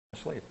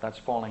Sleep. That's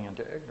falling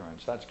into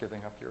ignorance. That's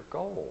giving up your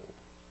goal.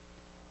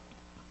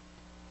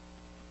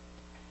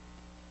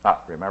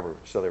 Remember,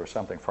 so there was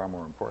something far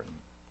more important.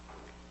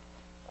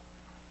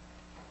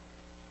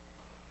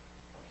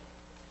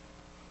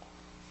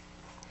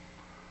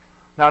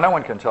 Now, no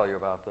one can tell you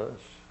about this.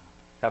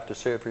 You have to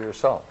see it for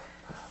yourself.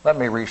 Let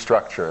me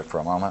restructure it for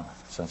a moment,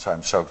 since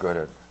I'm so good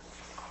at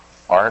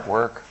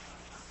artwork.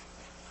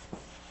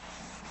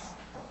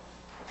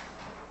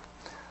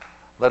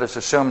 Let us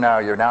assume now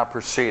you're now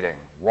proceeding.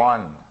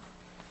 1,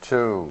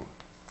 2,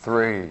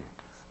 3,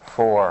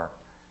 4.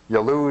 You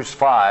lose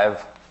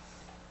 5.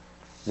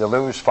 You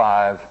lose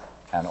 5,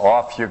 and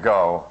off you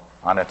go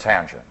on a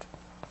tangent.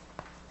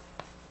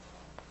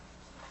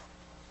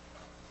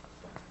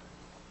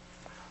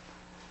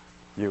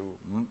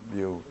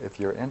 If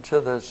you're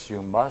into this,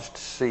 you must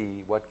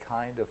see what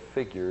kind of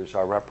figures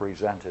are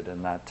represented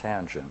in that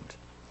tangent.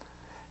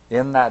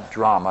 In that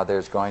drama,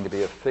 there's going to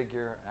be a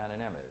figure and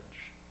an image.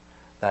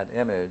 That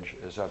image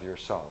is of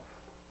yourself.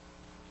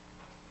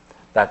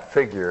 That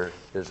figure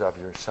is of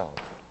yourself.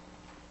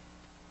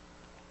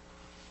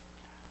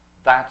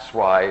 That's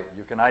why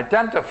you can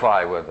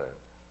identify with it.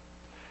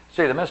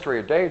 See, the mystery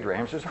of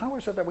daydreams is, how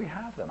is it that we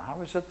have them?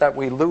 How is it that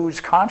we lose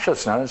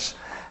consciousness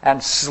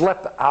and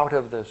slip out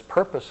of this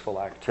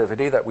purposeful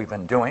activity that we've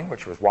been doing,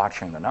 which was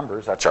watching the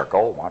numbers? That's our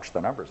goal, watch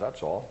the numbers,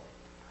 that's all.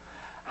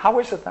 How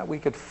is it that we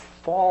could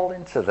fall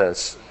into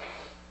this?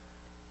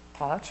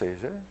 Well, that's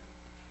easy.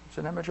 It's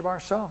an image of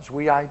ourselves.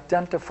 We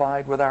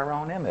identified with our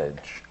own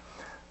image.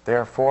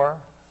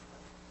 Therefore,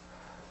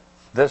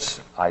 this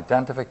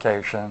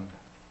identification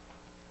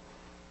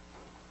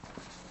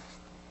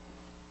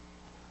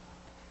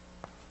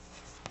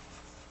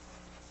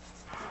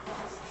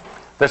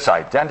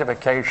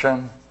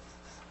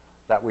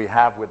that we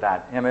have with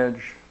that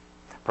image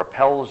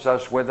propels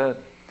us with it,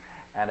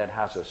 and it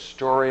has a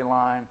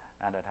storyline,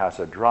 and it has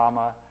a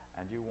drama,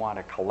 and you want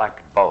to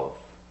collect both.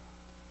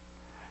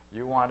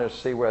 You want to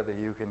see whether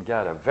you can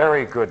get a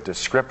very good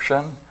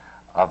description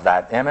of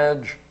that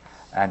image,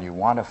 and you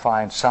want to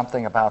find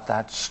something about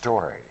that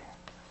story.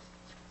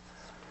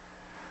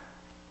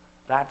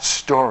 That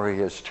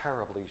story is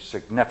terribly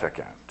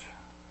significant.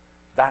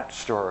 That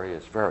story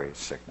is very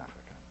significant.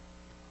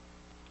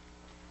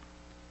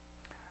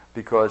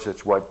 Because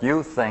it's what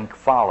you think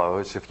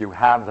follows if you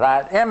have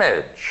that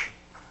image.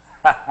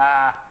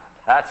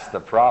 That's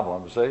the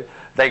problem, see?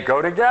 They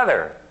go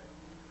together.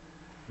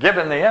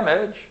 Given the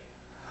image,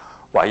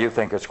 why, you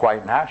think it's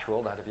quite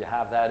natural that if you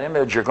have that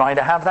image, you're going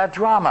to have that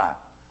drama.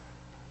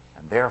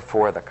 And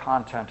therefore, the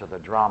content of the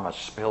drama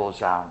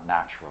spills out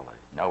naturally.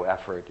 No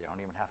effort. You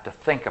don't even have to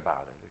think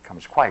about it. It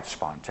comes quite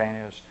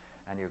spontaneous,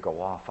 and you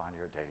go off on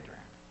your daydream.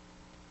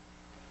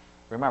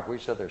 Remember, we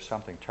said there's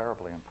something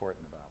terribly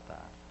important about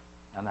that.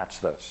 And that's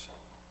this.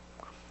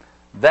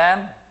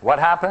 Then, what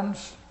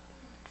happens?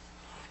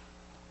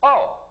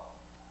 Oh!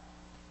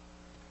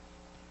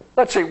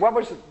 Let's see,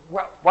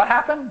 what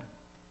happened?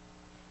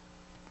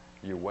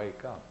 You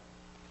wake up.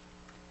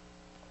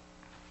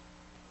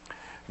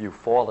 You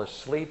fall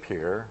asleep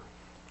here.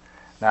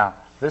 Now,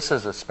 this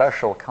is a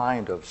special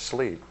kind of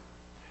sleep.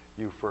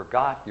 You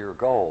forgot your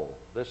goal.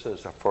 This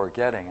is a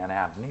forgetting, an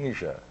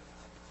amnesia.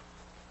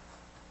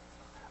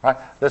 Right?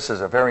 This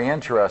is a very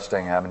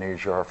interesting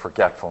amnesia or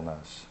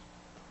forgetfulness.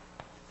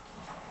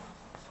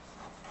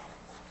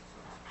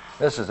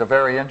 This is a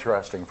very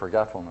interesting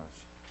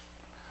forgetfulness.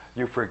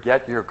 You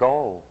forget your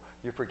goal.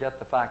 You forget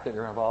the fact that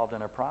you're involved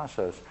in a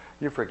process.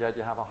 You forget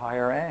you have a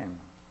higher aim.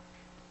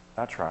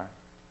 That's right.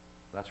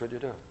 That's what you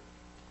do.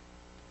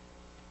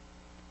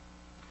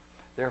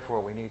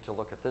 Therefore, we need to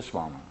look at this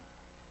moment.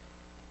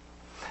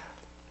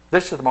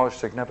 This is the most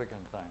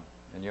significant thing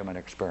in human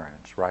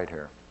experience, right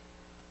here.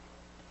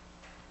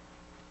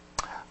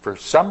 For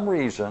some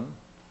reason,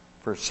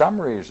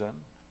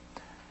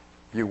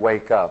 you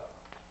wake up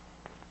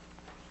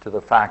to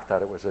the fact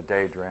that it was a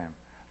daydream,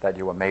 that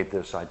you made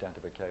this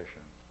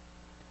identification.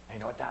 And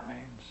you know what that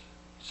means?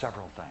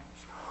 Several things.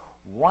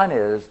 One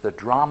is the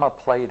drama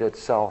played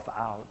itself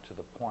out to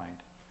the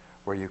point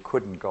where you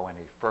couldn't go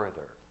any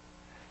further.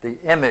 The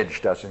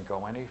image doesn't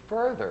go any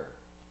further.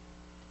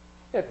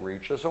 It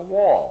reaches a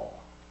wall.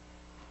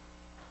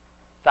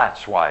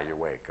 That's why you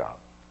wake up.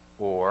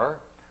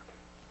 Or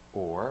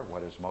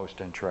what is most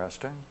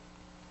interesting,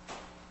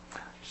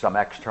 some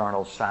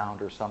external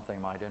sound or something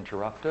might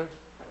interrupt it,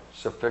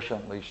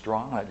 sufficiently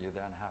strong that you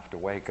then have to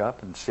wake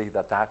up and see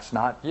that that's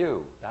not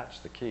you. That's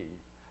the key.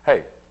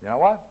 Hey, you know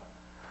what?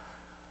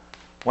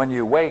 When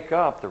you wake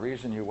up, the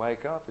reason you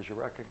wake up is you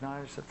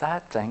recognize that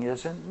that thing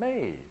isn't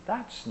me.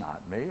 That's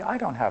not me. I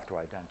don't have to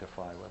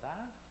identify with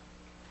that.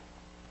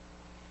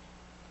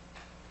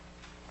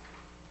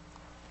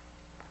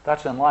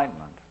 That's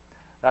enlightenment.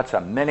 That's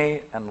a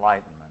mini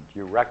enlightenment.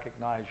 You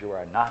recognize you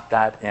are not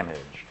that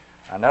image.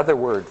 Another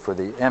word for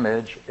the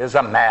image is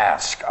a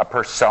mask, a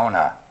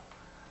persona.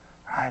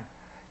 Right?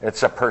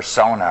 It's a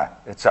persona.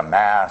 It's a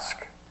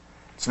mask.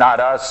 It's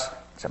not us.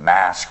 It's a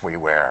mask we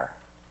wear.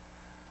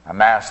 A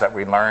mask that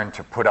we learn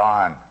to put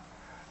on.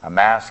 A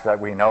mask that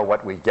we know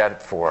what we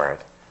get for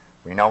it.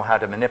 We know how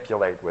to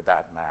manipulate with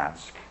that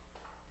mask.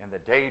 In the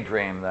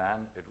daydream,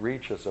 then, it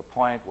reaches a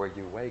point where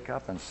you wake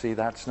up and see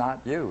that's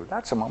not you.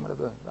 That's a moment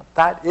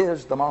that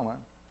is the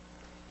moment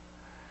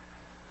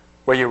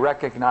where you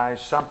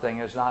recognize something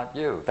is not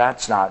you.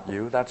 That's not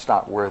you. That's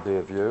not worthy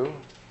of you.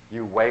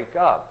 You wake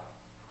up.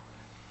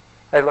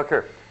 Hey, look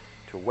here.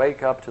 To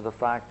wake up to the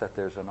fact that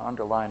there's an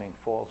underlying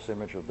false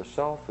image of the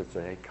self is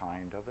a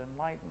kind of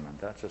enlightenment.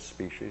 That's a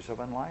species of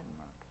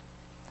enlightenment.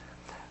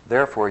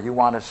 Therefore, you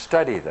want to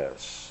study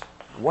this.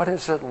 What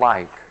is it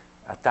like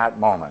at that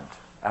moment,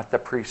 at the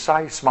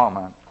precise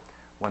moment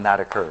when that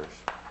occurs?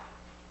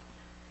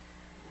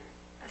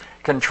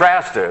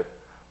 Contrast it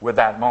with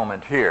that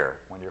moment here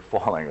when you're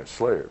falling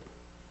asleep,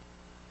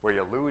 where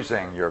you're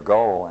losing your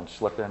goal and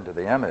slip into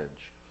the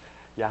image.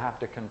 You have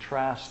to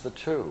contrast the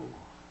two,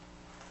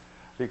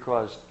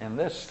 because in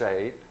this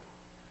state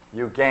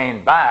you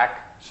gain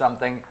back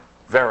something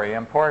very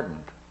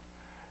important.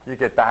 You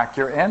get back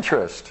your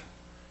interest.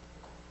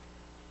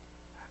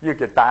 You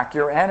get back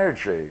your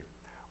energy.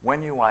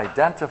 When you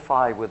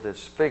identify with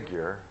this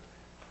figure,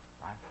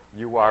 right,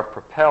 you are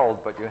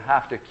propelled, but you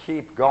have to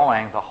keep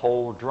going the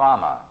whole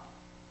drama.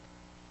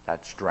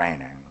 That's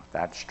draining.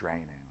 That's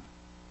draining.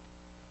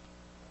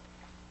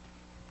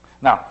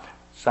 Now,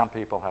 some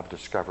people have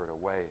discovered a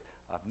way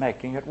of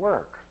making it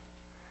work.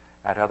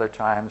 At other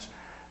times,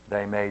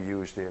 they may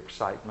use the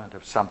excitement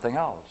of something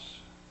else.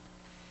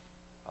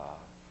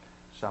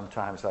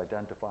 Sometimes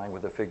identifying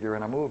with a figure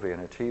in a movie,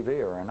 in a TV,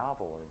 or a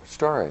novel, or a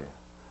story.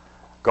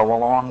 Go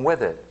along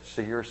with it.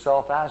 See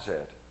yourself as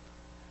it.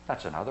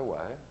 That's another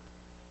way.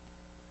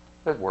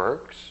 It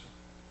works.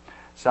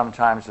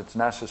 Sometimes it's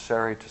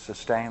necessary to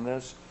sustain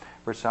this,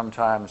 or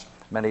sometimes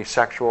many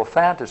sexual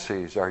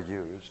fantasies are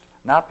used,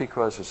 not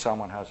because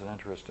someone has an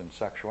interest in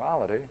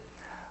sexuality,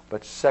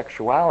 but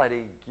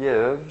sexuality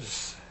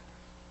gives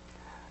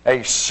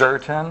a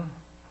certain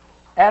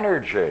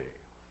energy.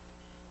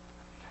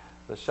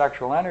 The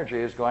sexual energy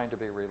is going to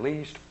be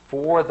released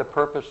for the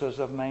purposes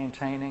of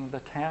maintaining the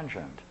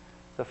tangent,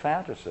 the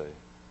fantasy,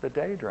 the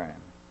daydream.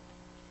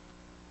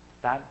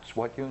 That's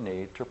what you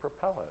need to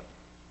propel it.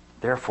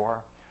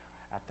 Therefore,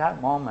 at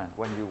that moment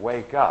when you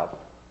wake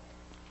up,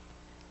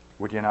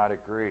 would you not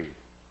agree?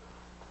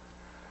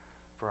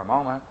 For a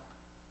moment,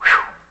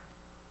 whew,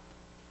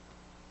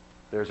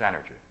 there's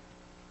energy.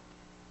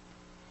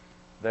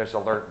 There's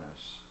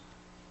alertness.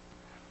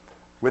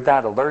 With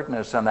that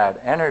alertness and that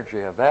energy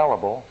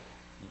available,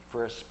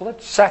 for a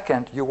split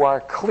second you are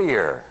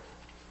clear.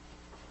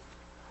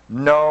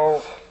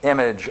 No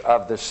image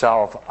of the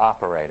self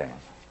operating.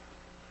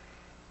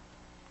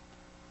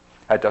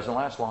 That doesn't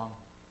last long,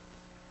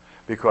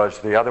 because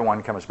the other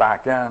one comes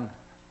back in,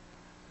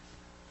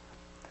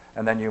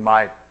 and then you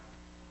might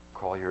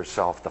call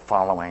yourself the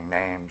following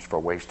names for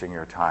wasting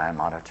your time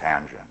on a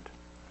tangent.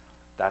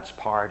 That's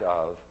part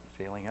of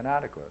feeling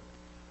inadequate.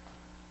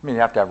 I mean,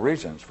 you have to have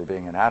reasons for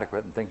being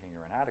inadequate and thinking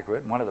you're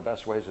inadequate, and one of the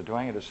best ways of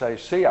doing it is say,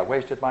 see, I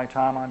wasted my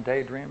time on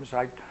daydreams,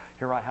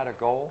 here I had a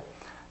goal,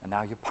 and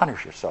now you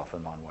punish yourself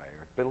in one way,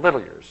 or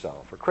belittle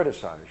yourself, or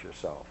criticize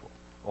yourself.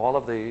 All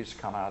of these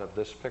come out of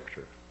this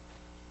picture.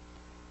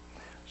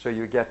 So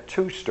you get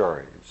two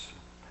stories.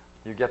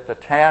 You get the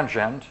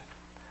tangent,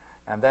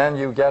 and then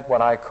you get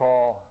what I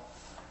call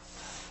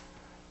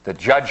the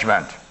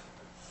judgment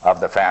of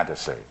the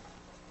fantasy.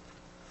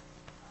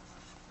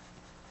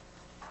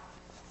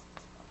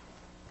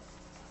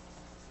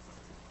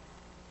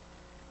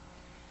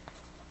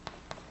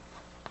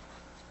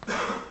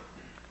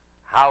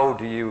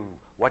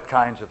 What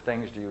kinds of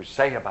things do you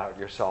say about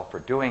yourself for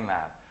doing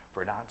that,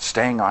 for not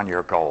staying on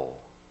your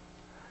goal?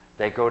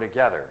 They go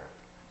together,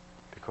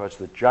 because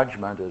the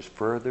judgment is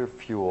further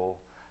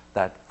fuel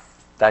that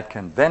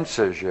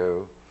convinces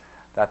you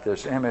that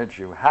this image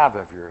you have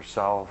of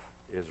yourself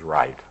is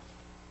right.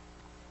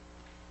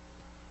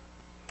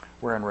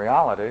 Where in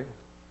reality,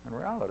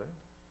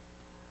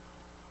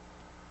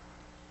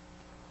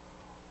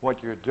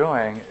 what you're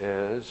doing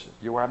is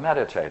you are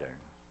meditating.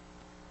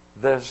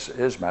 This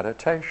is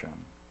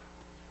meditation.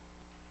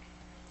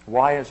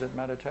 Why is it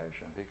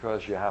meditation?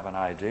 Because you have an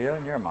idea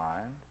in your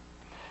mind.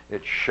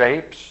 It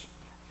shapes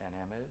an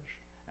image,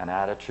 an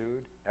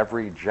attitude.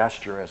 Every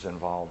gesture is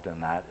involved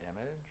in that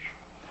image.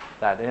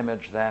 That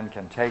image then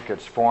can take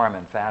its form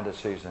in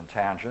fantasies and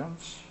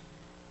tangents,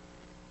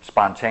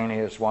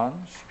 spontaneous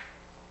ones.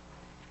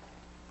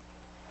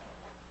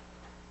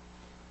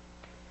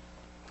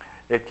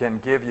 It can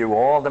give you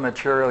all the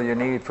material you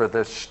need for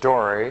this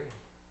story.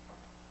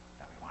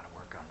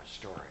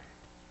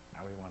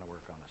 Now we want to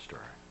work on the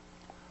story.